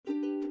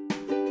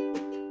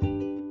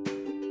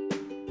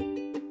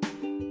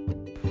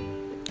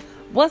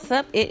What's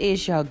up? It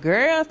is your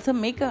girl,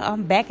 Tamika.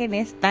 I'm back in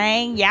this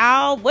thing,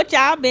 y'all. What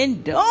y'all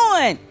been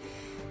doing?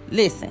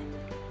 Listen,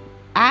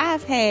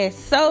 I've had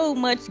so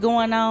much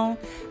going on.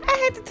 I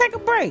had to take a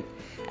break.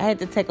 I had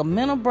to take a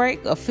mental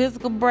break, a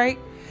physical break,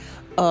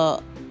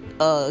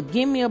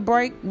 give me a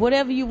break,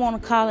 whatever you want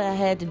to call it. I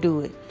had to do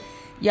it.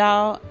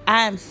 Y'all,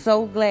 I am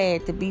so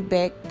glad to be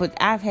back, but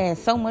I've had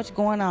so much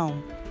going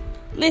on.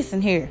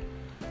 Listen here.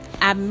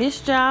 I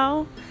missed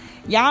y'all.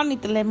 Y'all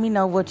need to let me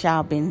know what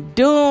y'all been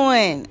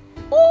doing.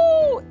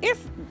 Ooh, it's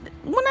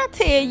when I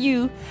tell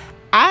you,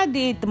 I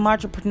did the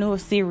Entrepreneur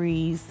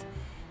series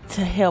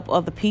to help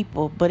other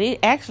people, but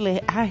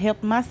I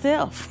helped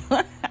myself.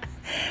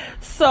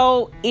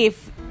 So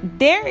if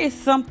there is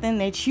something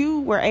that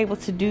you were able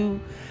to do,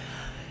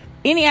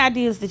 any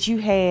ideas that you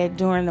had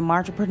during the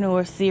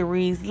Entrepreneur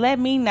series, let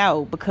me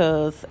know,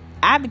 because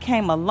I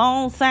became a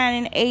loan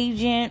signing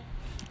agent.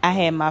 I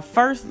had my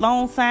first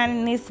loan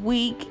signing this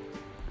week.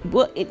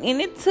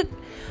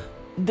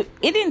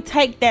 It didn't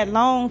take that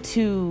long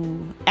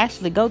to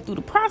actually go through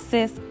the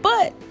process,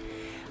 but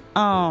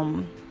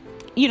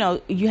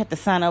you have to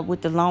sign up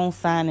with the loan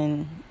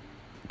signing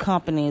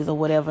companies or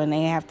whatever, and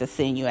they have to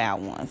send you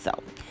out one. So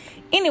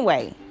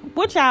anyway,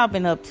 what y'all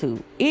been up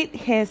to? It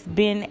has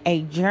been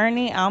a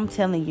journey. I'm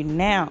telling you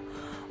now.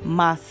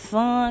 My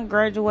son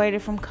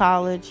graduated from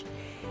college.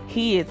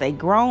 He is a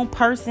grown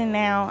person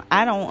now.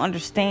 I don't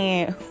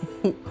understand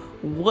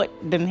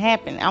what done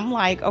happened. I'm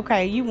like,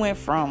 okay, you went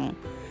from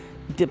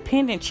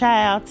dependent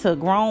child to a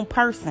grown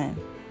person,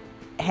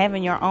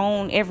 having your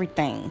own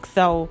everything.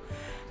 So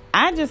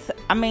there's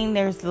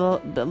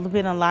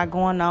been a lot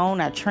going on.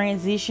 I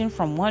transitioned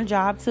from one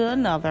job to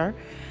another.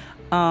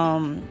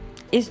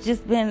 It's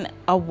just been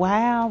a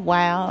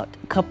wild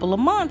couple of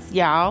months,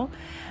 y'all.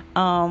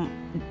 Trying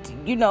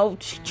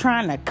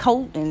to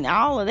cope and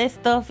all of that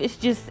stuff.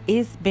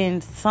 It's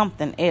been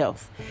something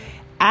else.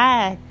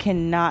 I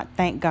cannot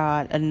thank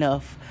God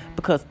enough,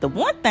 because the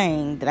one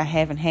thing that I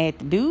haven't had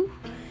to do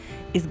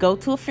is go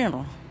to a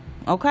funeral.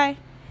 Okay?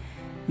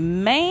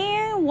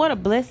 Man, what a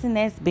blessing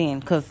that's been.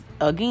 Because,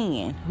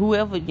 again,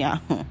 whoever y'all,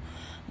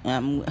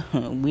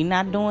 we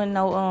not doing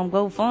no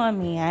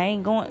GoFundMe. I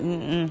ain't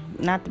going,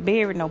 not to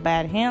bury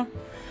nobody here.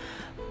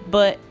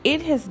 But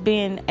it has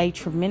been a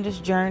tremendous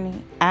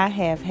journey. I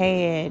have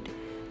had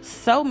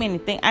so many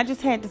things. I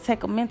just had to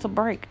take a mental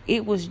break.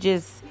 It was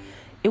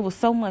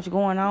so much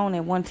going on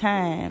at one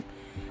time.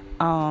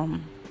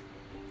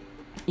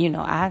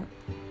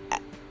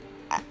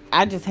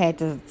 I just had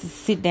to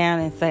sit down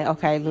and say,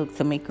 okay, look,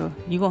 Tamika,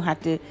 you're going to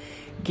have to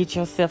get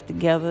yourself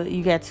together.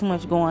 You got too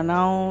much going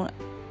on.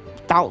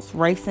 Thoughts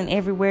racing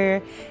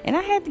everywhere. And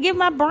I had to give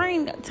my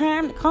brain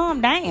time to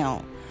calm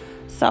down.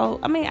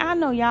 So, I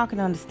know y'all can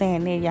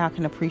understand that. Y'all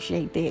can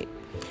appreciate that.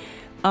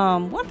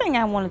 One thing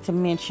I wanted to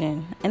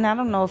mention, and I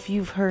don't know if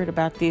you've heard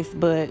about this,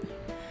 but,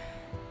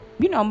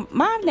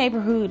 my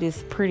neighborhood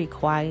is pretty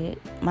quiet.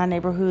 My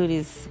neighborhood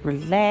is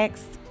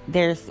relaxed.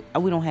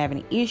 We don't have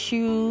any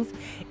issues.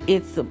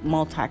 It's a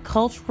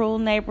multicultural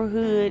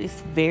neighborhood.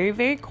 It's very,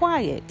 very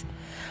quiet.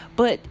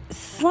 But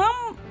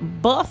some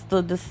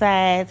buster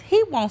decides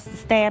he wants to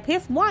stab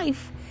his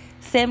wife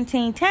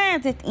 17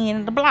 times at the end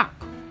of the block.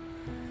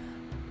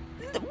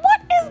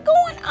 What is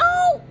going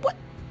on?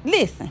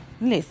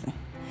 Listen.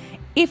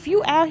 If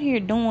you out here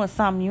doing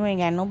something you ain't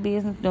got no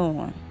business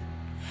doing,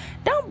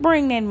 don't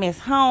bring that mess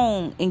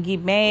home and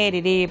get mad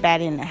at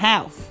everybody in the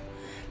house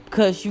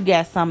because you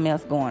got something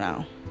else going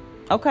on.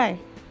 Okay?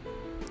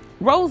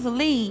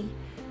 Rosalie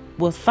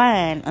was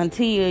fine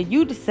until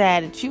you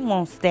decided you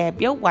won't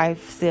stab your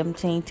wife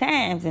 17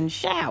 times in the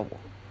shower.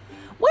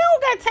 We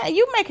don't got time.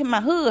 You making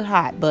my hood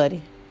hot,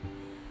 buddy.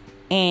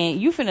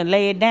 And you finna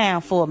lay it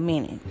down for a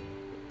minute.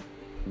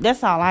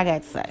 That's all I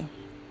got to say.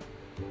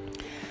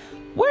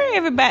 Where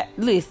everybody...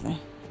 Listen,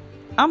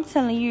 I'm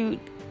telling you,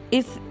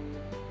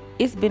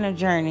 it's been a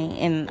journey,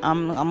 and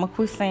I'm going to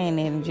quit saying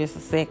that in just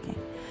a second.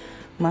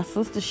 My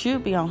sister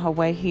should be on her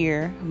way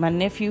here. My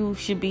nephew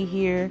should be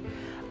here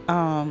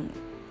in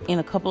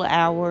a couple of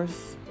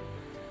hours.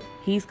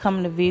 He's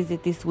coming to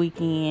visit this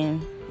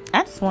weekend.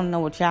 I just want to know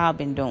what y'all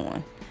been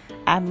doing.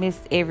 I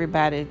missed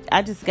everybody.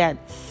 I just got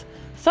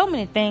so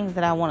many things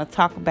that I want to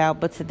talk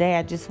about, but today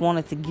I just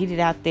wanted to get it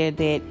out there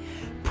that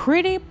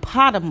Pretty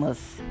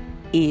Potamus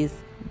is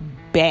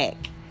back.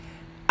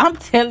 I'm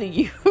telling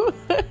you.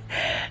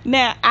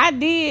 Now, I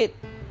did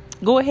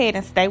go ahead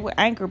and stay with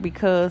Anchor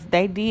because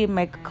they did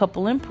make a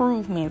couple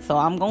improvements, so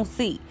I'm going to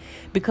see.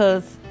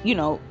 Because,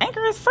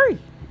 Anchor is free.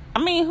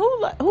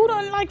 Who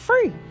doesn't like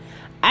free?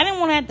 I didn't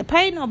want to have to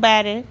pay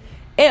nobody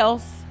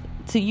else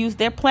to use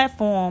their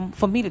platform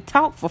for me to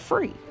talk for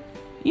free.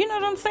 You know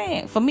what I'm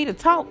saying? For me to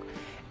talk,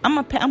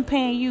 I'm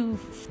paying you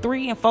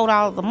 $3 and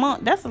 $4 a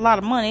month. That's a lot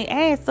of money. It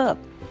adds up.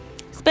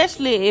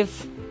 Especially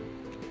if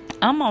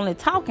I'm only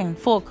talking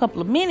for a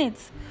couple of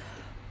minutes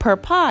per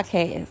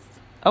podcast.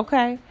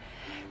 Okay?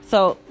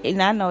 So,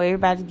 and I know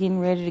everybody's getting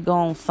ready to go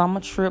on summer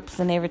trips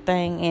and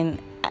everything. And,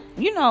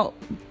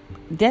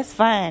 that's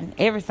fine.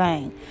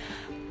 Everything.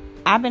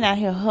 I've been out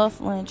here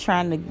hustling,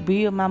 trying to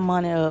build my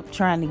money up,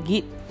 trying to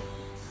get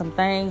some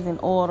things in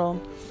order,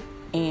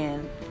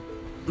 and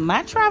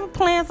my travel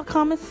plans are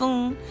coming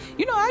soon.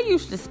 I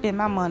used to spend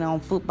my money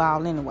on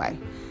football anyway.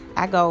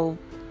 I go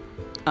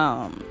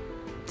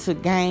to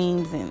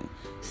games and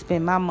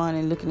spend my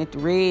money looking at the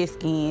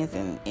Redskins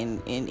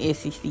and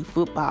SEC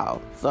football.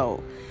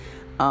 So,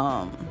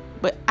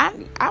 but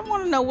I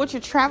want to know what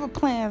your travel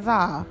plans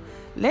are.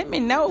 Let me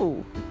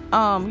know.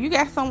 You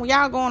got some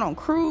y'all going on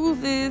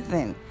cruises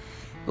and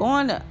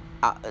going to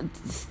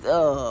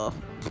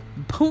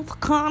Punta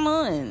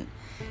Cana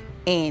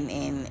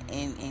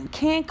and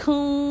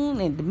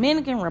Cancun and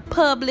Dominican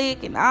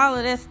Republic and all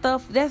of that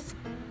stuff. That's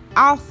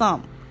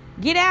awesome.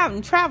 Get out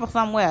and travel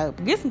somewhere.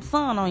 Get some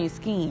sun on your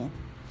skin.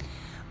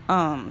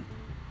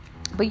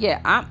 But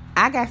yeah,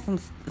 I got some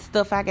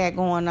stuff I got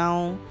going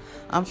on.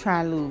 I'm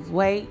trying to lose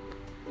weight.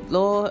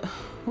 Lord,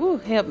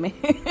 help me.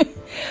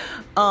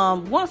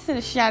 Want to send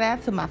a shout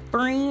out to my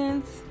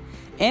friends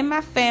and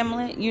my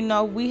family.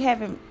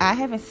 I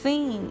haven't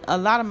seen a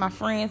lot of my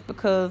friends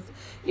because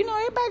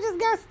everybody just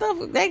got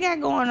stuff they got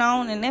going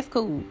on, and that's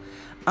cool.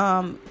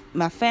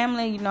 My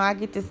family, I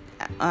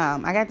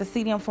got to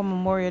see them for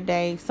Memorial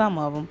Day, some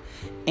of them,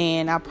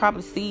 and I'll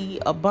probably see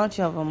a bunch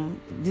of them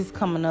this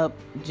coming up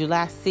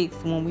July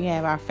 6th when we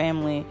have our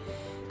family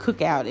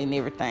cookout and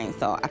everything.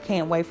 So I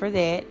can't wait for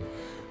that.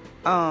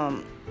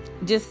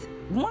 Just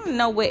want to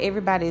know what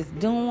everybody's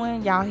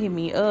doing. Y'all hit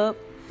me up.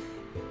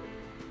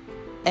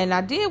 And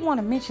I did want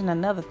to mention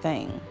another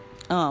thing.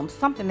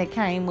 Something that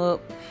came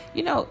up.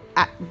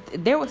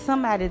 There was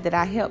somebody that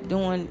I helped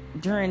during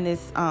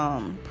this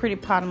Pretty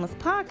Potamus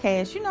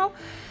podcast.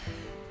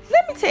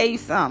 Let me tell you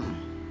something.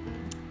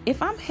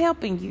 If I'm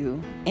helping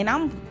you and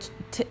I'm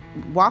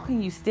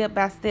walking you step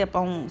by step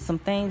on some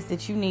things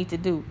that you need to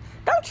do,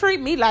 don't treat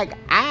me like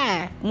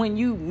when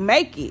you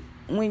make it,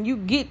 when you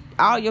get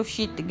all your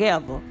shit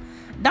together,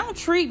 don't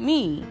treat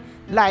me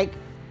like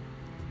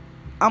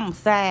I'm a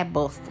side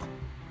buster.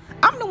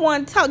 I'm the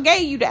one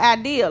gave you the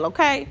ideal,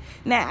 okay?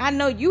 Now, I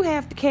know you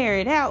have to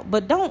carry it out,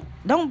 but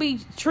don't be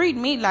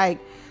treating me like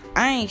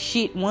I ain't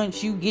shit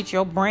once you get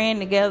your brand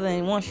together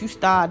and once you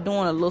start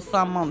doing a little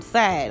something on the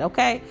side,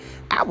 okay?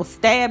 I will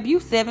stab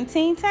you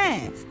 17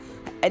 times.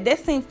 That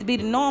seems to be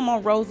the norm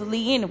on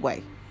Rosalie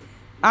anyway.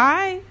 All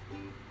right?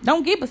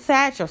 Don't get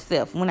beside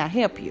yourself when I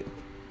help you.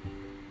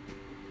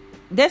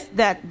 That's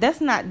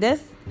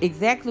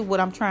exactly what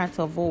I'm trying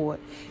to avoid.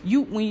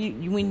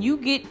 When you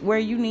get where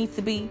you need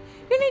to be,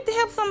 you need to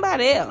help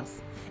somebody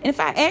else. And if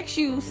I ask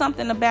you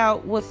something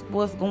about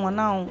what's going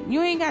on,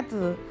 you ain't got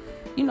to,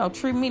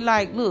 treat me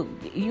like, look,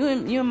 you're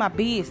in my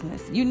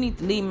business. You need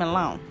to leave me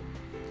alone.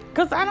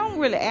 Because I don't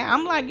really,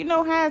 I'm like,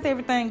 how's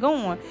everything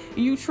going?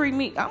 You treat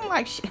me, I'm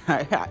like,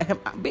 I'm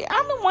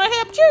the one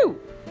helped you.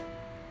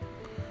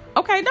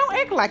 Okay, don't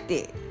act like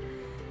that.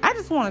 I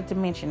just wanted to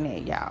mention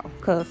that, y'all.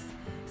 Because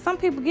some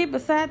people get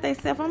beside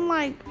themselves. I'm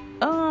like,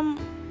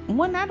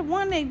 wasn't I the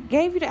one that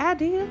gave you the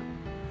idea?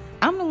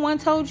 I'm the one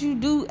told you to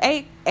do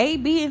A,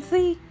 B, and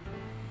C.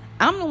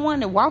 I'm the one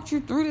that walked you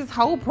through this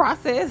whole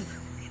process.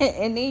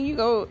 And then you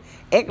go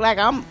act like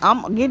I'm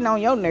getting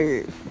on your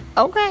nerves.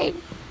 Okay.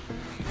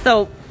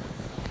 So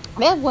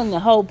that wasn't the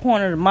whole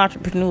point of the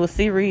Entrepreneur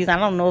series. I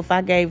don't know if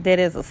I gave that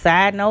as a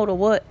side note or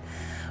what.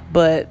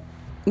 But,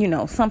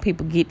 some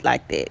people get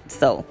like that.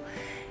 So,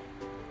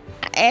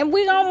 and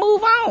we're going to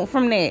move on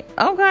from that.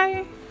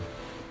 Okay.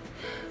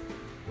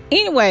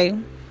 Anyway,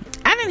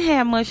 I didn't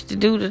have much to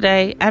do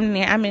today. I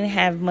didn't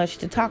have much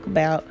to talk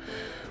about.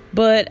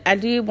 But I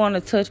did want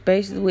to touch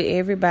bases with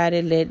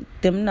everybody, let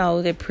them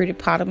know that Pretty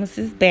Potamus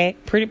is back.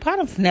 Pretty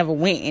Potamus never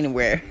went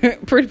anywhere.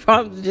 Pretty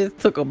Potamus just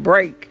took a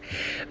break.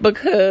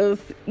 Because,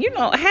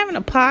 having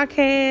a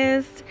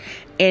podcast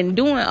and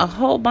doing a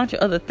whole bunch of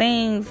other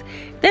things,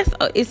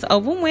 it's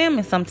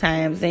overwhelming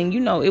sometimes. And,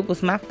 it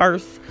was my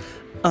first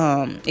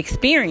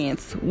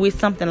experience with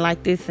something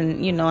like this.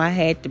 And, I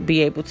had to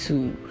be able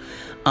to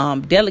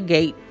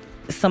delegate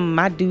some of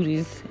my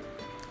duties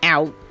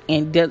out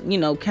and,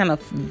 kind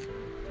of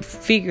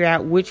figure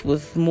out which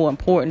was more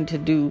important to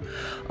do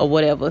or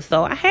whatever.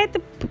 So I had to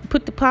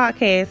put the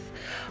podcast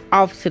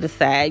off to the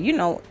side,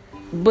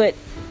 but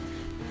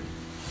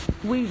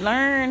we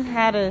learned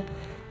how to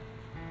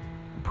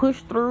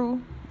push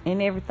through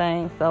and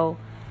everything. So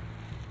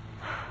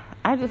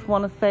I just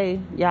want to say,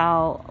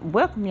 y'all,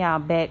 welcome y'all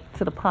back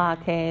to the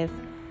podcast.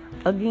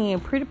 Again,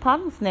 Pretty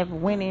Potamus never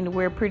went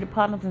anywhere. Pretty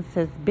Potamus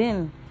has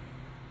been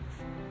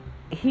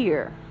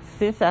here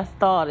since I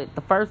started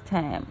the first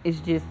time.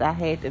 It's just I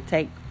had to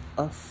take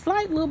a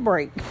slight little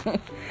break.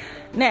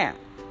 Now,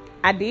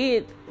 I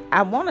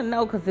want to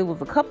know, because there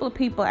was a couple of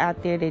people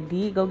out there that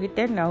did go get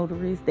their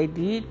notaries. They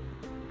did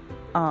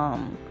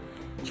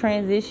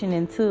transition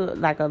into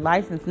like a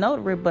licensed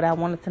notary, but I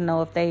wanted to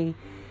know if they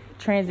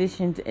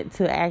transitioned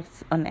to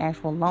an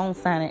actual loan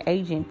signing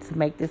agent to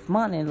make this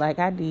money like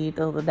I did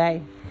the other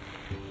day.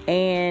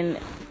 And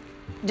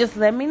just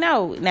let me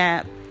know.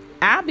 Now,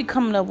 I'll be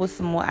coming up with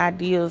some more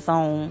ideas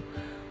on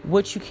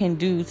what you can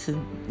do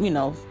to,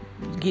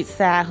 get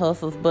side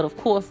hustles. But of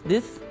course,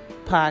 this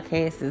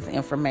podcast is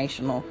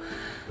informational.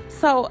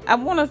 So I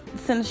want to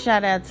send a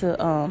shout out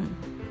to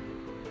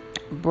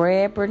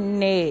Brad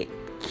Burnett,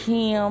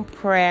 Kim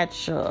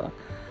Pratchett,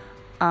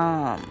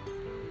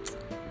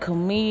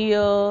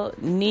 Camille,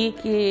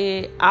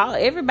 Nikki,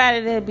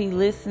 everybody that be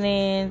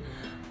listening.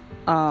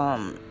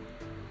 I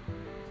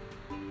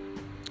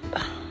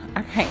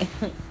can't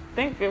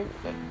think of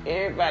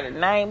everybody's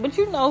name, but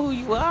you know who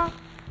you are.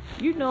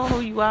 You know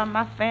who you are.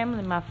 My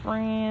family, my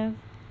friends,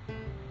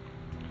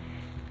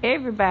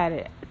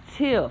 everybody.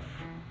 Tiff,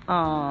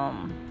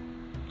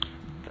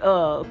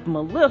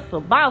 Melissa,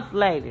 Boss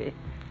Lady,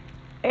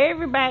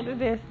 everybody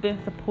that's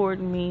been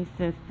supporting me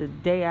since the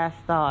day I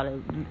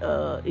started.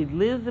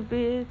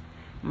 Elizabeth,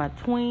 my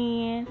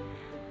twin.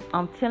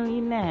 I'm telling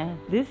you now,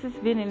 this has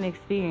been an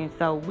experience.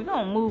 So we're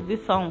going to move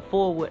this on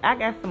forward. I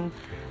got some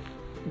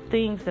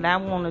things that I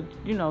want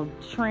to,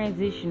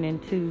 transition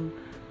into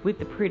with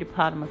the Pretty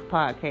Potamus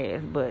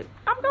podcast. But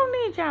I'm going to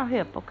need y'all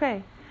help,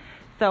 okay?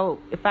 So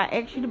if I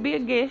ask you to be a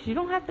guest, you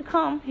don't have to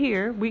come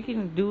here. We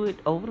can do it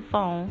over the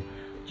phone.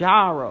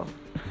 Jara.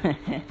 We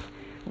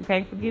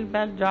can't forget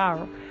about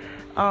Jara.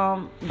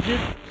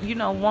 Just,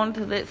 wanted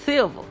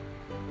to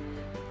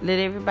let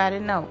everybody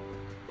know.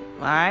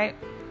 Alright?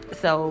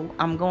 So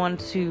I'm going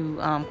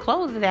to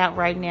close it out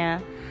right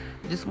now.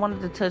 Just wanted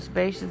to touch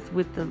bases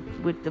with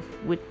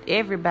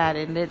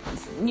everybody and let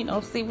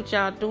see what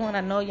y'all doing.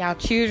 I know y'all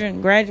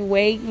children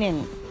graduating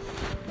and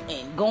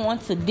going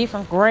to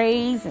different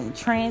grades and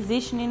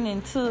transitioning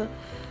into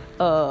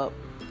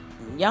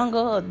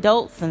younger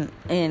adults and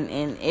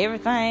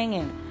everything.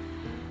 And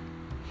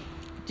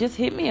just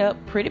hit me up,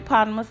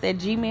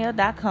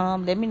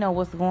 prettypotamus@gmail.com. Let me know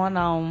what's going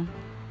on.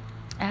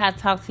 I'll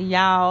talk to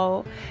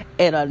y'all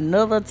at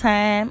another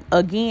time.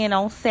 Again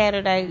on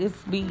Saturday.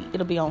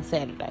 It'll be on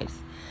Saturdays.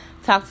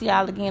 Talk to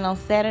y'all again on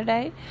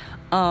Saturday.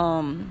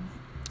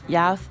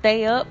 Y'all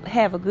stay up.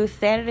 Have a good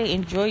Saturday.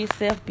 Enjoy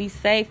yourself. Be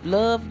safe.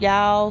 Love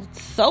y'all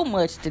so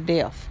much to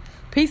death.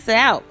 Peace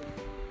out.